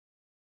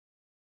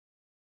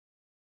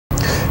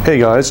Hey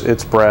guys,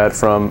 it's Brad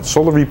from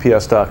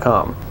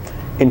SolarVPS.com.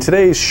 In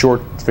today's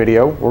short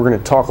video, we're going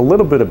to talk a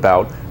little bit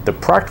about the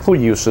practical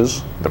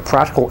uses, the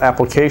practical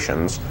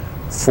applications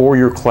for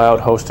your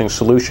cloud hosting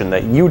solution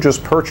that you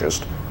just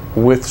purchased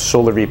with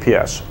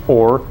SolarVPS,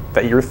 or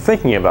that you're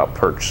thinking about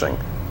purchasing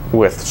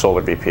with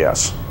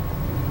SolarVPS.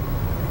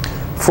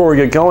 Before we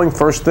get going,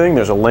 first thing,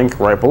 there's a link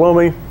right below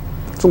me.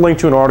 It's a link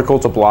to an article,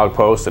 it's a blog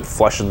post that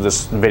fleshes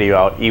this video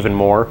out even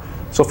more,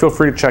 so feel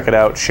free to check it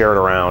out, share it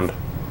around,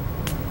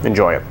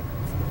 enjoy it.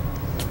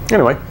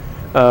 Anyway,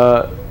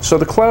 so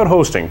the cloud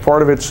hosting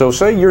part of it, so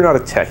say you're not a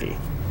techie,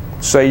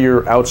 say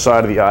you're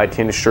outside of the IT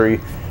industry,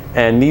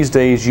 and these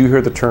days you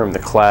hear the term the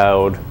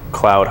cloud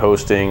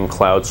hosting,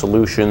 cloud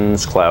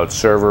solutions, cloud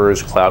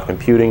servers, cloud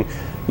computing,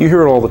 you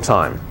hear it all the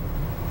time.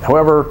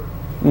 However,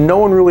 no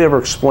one really ever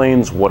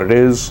explains what it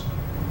is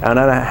and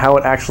how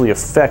it actually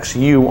affects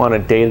you on a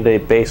day-to-day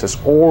basis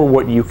or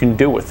what you can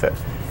do with it.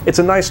 It's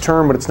a nice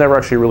term, but it's never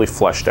actually really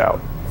fleshed out.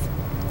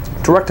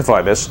 To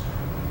rectify this,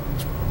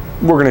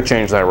 we're going to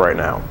change that right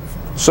now.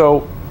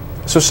 So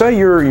say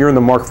you're in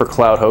the market for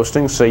cloud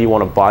hosting, say you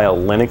want to buy a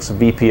Linux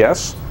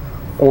VPS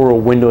or a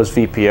Windows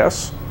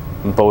VPS,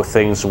 both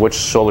things which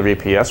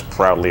SolarVPS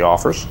proudly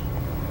offers.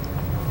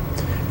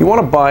 You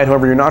want to buy it,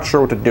 however, you're not sure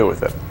what to do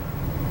with it.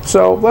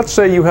 So let's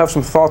say you have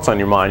some thoughts on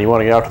your mind, you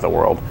want to get out to the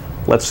world.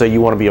 Let's say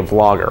you want to be a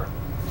blogger.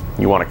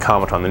 You want to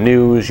comment on the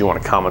news, you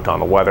want to comment on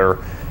the weather,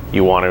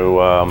 you want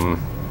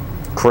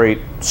to create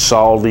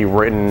solidly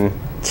written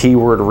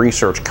keyword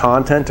research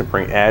content to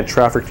bring ad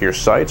traffic to your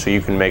site so you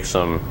can make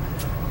some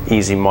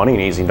easy money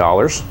and easy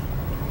dollars.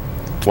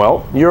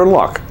 Well, you're in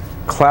luck.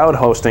 Cloud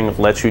hosting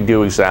lets you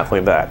do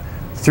exactly that.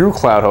 Through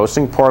cloud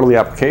hosting, part of the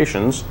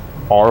applications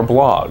are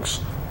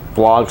blogs.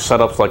 Blog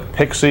setups like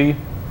Pixie,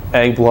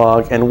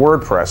 Eggblog, and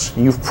WordPress.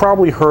 You've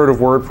probably heard of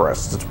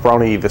WordPress. It's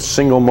probably the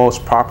single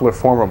most popular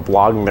form of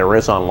blogging there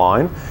is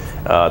online.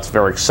 It's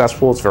very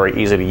accessible, it's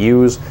very easy to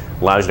use,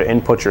 allows you to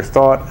input your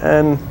thought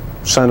and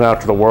send it out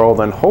to the world,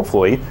 and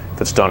hopefully,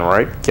 if it's done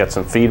right, get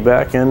some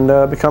feedback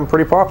and become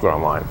pretty popular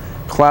online.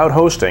 Cloud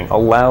hosting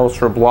allows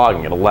for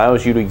blogging. It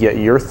allows you to get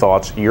your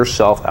thoughts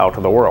yourself out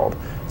to the world.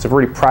 It's a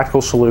very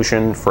practical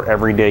solution for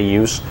everyday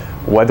use,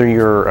 whether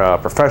you're a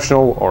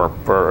professional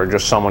or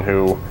just someone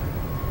who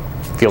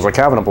feels like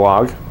having a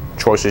blog.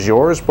 Choice is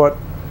yours, but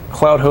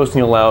cloud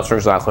hosting allows for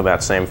exactly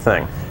that same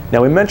thing.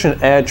 Now, we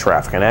mentioned ad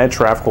traffic, and ad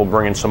traffic will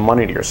bring in some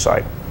money to your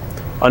site.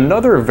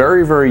 Another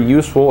very, very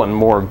useful and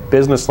more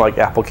business-like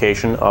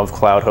application of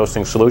cloud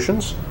hosting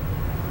solutions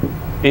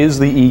is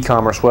the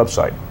e-commerce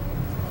website.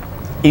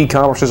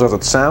 E-commerce is as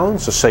it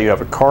sounds. So say you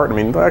have a cart. I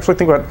mean, actually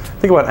think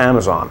about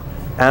Amazon.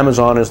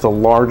 Amazon is the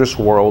largest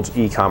world's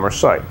e-commerce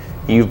site.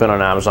 You've been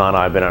on Amazon,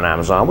 I've been on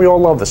Amazon. We all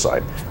love the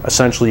site.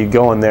 Essentially, you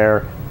go in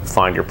there,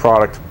 find your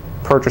product,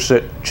 purchase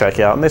it, check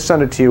out, and they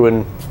send it to you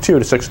in 2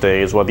 to 6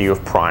 days, whether you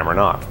have Prime or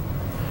not.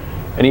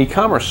 An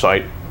e-commerce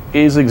site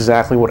is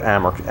exactly what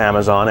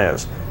Amazon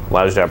is.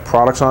 Allows you to have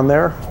products on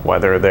there,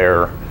 whether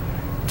they're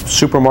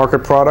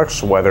supermarket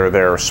products, whether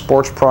they're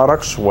sports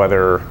products,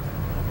 whether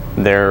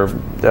they're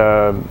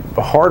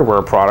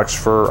hardware products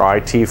for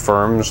IT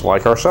firms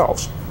like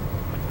ourselves.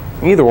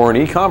 Either or, an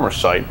e-commerce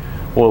site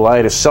will allow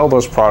you to sell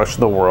those products to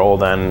the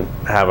world and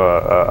have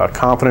a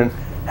confident,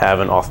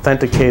 have an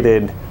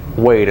authenticated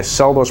way to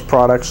sell those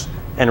products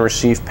and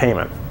receive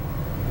payment.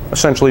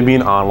 Essentially be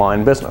an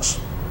online business.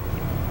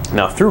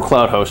 Now, through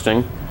cloud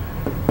hosting,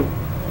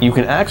 you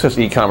can access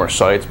e-commerce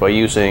sites by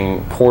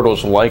using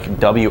portals like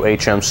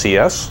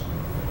WHMCS,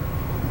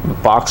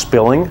 Box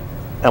Billing,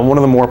 and one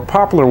of the more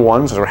popular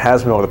ones, or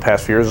has been over the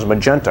past few years, is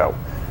Magento.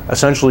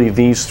 Essentially,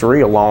 these three,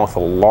 along with a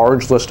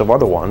large list of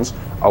other ones,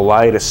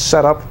 allow you to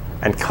set up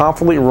and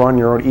confidently run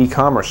your own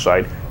e-commerce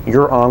site,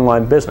 your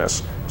online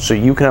business, so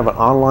you can have an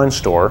online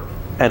store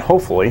and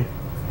hopefully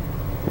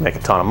make a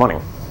ton of money.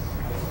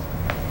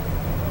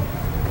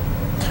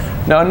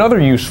 Now, another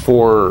use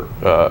for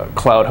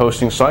cloud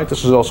hosting sites,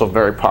 this is also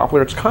very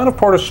popular. It's kind of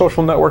part of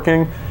social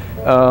networking,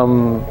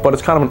 but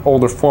it's kind of an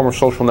older form of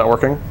social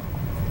networking.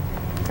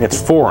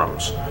 It's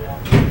forums.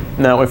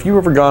 Now, if you've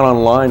ever gone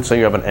online, say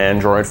you have an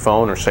Android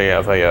phone, or say you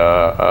have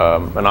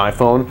an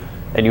iPhone,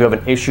 and you have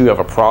an issue, you have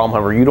a problem,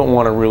 however, you don't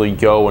want to really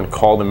go and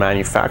call the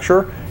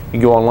manufacturer, you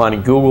go online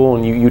and Google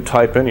and you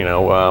type in,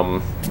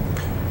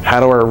 how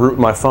do I root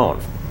my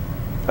phone?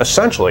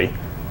 Essentially,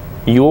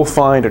 you will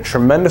find a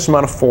tremendous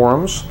amount of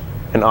forums,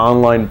 an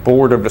online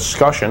board of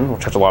discussion,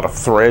 which has a lot of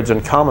threads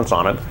and comments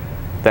on it,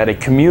 that a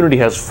community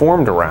has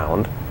formed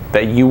around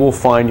that you will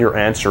find your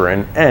answer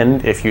in,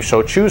 and if you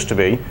so choose to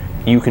be,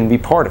 you can be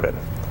part of it.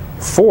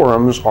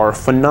 Forums are a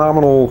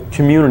phenomenal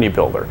community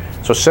builder.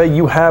 So say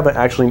you have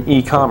actually an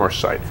e-commerce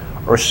site,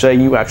 or say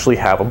you actually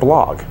have a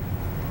blog.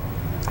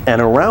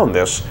 And around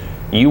this,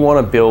 you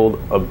want to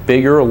build a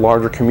bigger,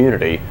 larger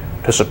community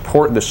to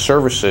support the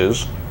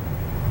services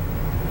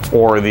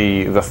or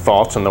the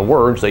thoughts and the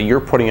words that you're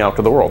putting out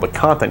to the world, the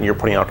content you're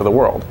putting out to the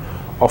world.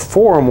 A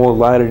forum will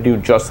allow you to do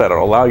just that.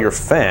 It'll allow your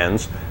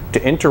fans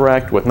to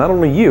interact with not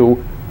only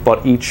you,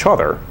 but each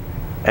other,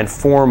 and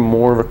form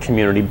more of a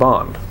community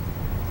bond.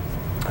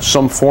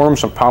 Some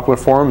forums, some popular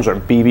forums are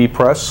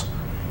bbPress,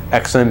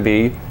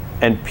 XMB,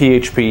 and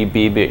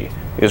PHPBB.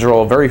 These are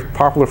all very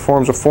popular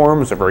forms of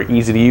forums. They're very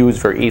easy to use,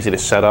 very easy to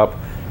set up.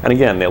 And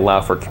again, they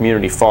allow for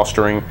community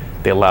fostering.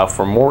 They allow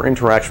for more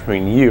interaction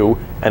between you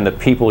and the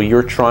people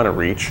you're trying to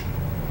reach.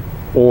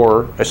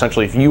 Or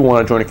essentially, if you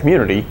want to join a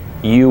community,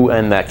 you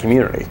and that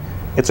community.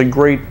 It's a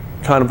great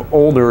kind of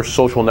older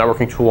social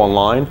networking tool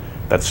online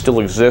that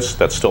still exists,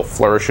 that still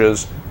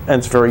flourishes, and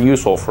it's very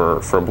useful for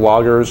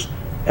bloggers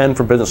and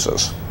for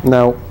businesses.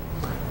 Now,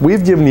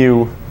 we've given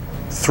you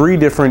 3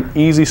 different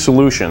easy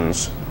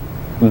solutions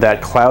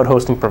that cloud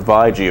hosting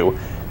provides you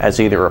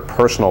as either a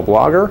personal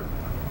blogger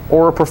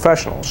or a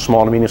professional,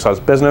 small to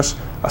medium-sized business,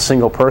 a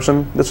single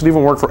person. This would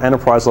even work for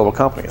enterprise-level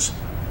companies.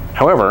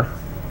 However,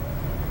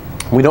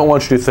 we don't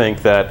want you to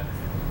think that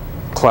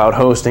cloud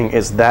hosting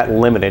is that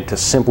limited to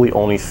simply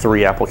only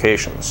 3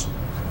 applications.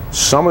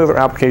 Some of the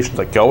other applications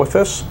that go with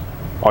this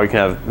are you can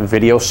have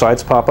video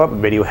sites pop up,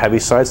 video-heavy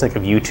sites, think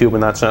of YouTube in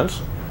that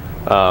sense,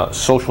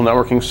 social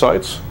networking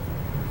sites.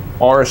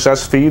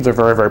 RSS feeds are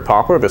very, very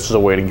popular. This is a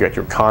way to get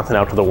your content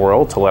out to the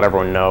world, to let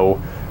everyone know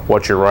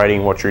what you're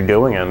writing, what you're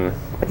doing, and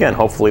again,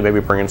 hopefully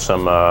maybe bring in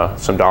some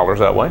dollars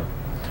that way.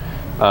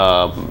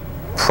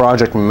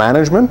 Project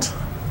management,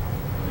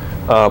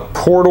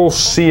 portal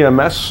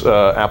CMS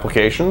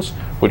applications,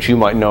 which you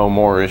might know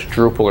more as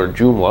Drupal or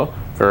Joomla,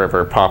 very,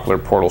 very popular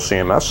portal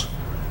CMS.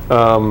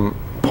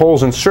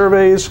 Polls and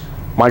surveys,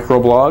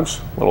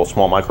 microblogs, little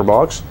small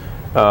microblogs,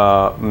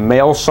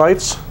 mail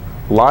sites,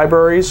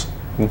 libraries,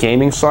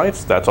 gaming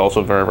sites, that's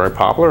also very, very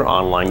popular,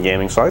 online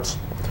gaming sites.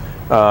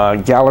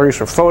 Galleries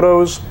for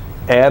photos,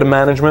 ad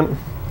management,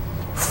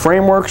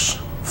 frameworks,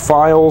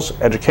 files,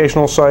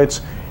 educational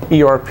sites,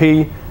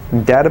 ERP,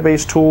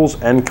 database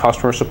tools, and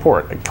customer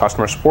support. And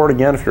customer support,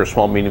 again, if you're a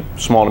small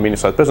to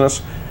medium-sized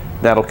business,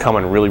 that'll come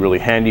in really, really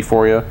handy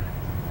for you.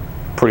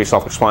 Pretty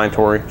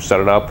self-explanatory. Set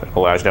it up. It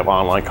allows you to have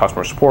online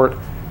customer support.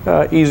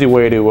 Easy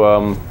way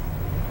to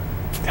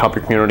help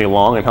your community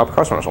along and help your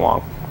customers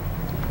along.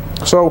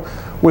 So,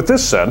 with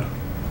this said,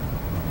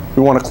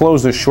 we want to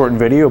close this short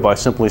video by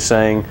simply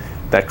saying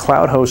that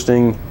cloud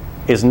hosting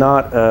is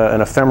not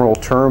an ephemeral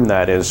term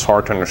that is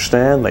hard to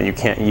understand, that you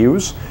can't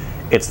use.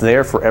 It's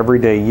there for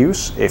everyday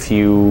use. If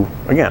you're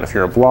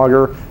a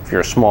blogger, if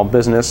you're a small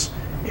business,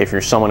 if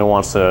you're someone who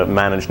wants to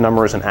manage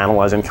numbers and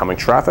analyze incoming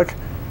traffic,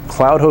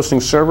 cloud hosting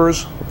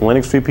servers,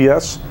 Linux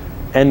VPS,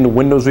 and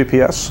Windows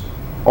VPS,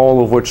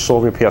 all of which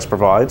SolarVPS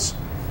provides,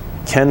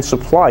 can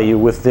supply you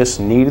with this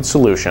needed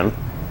solution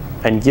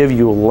and give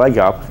you a leg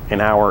up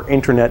in our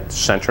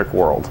internet-centric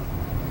world.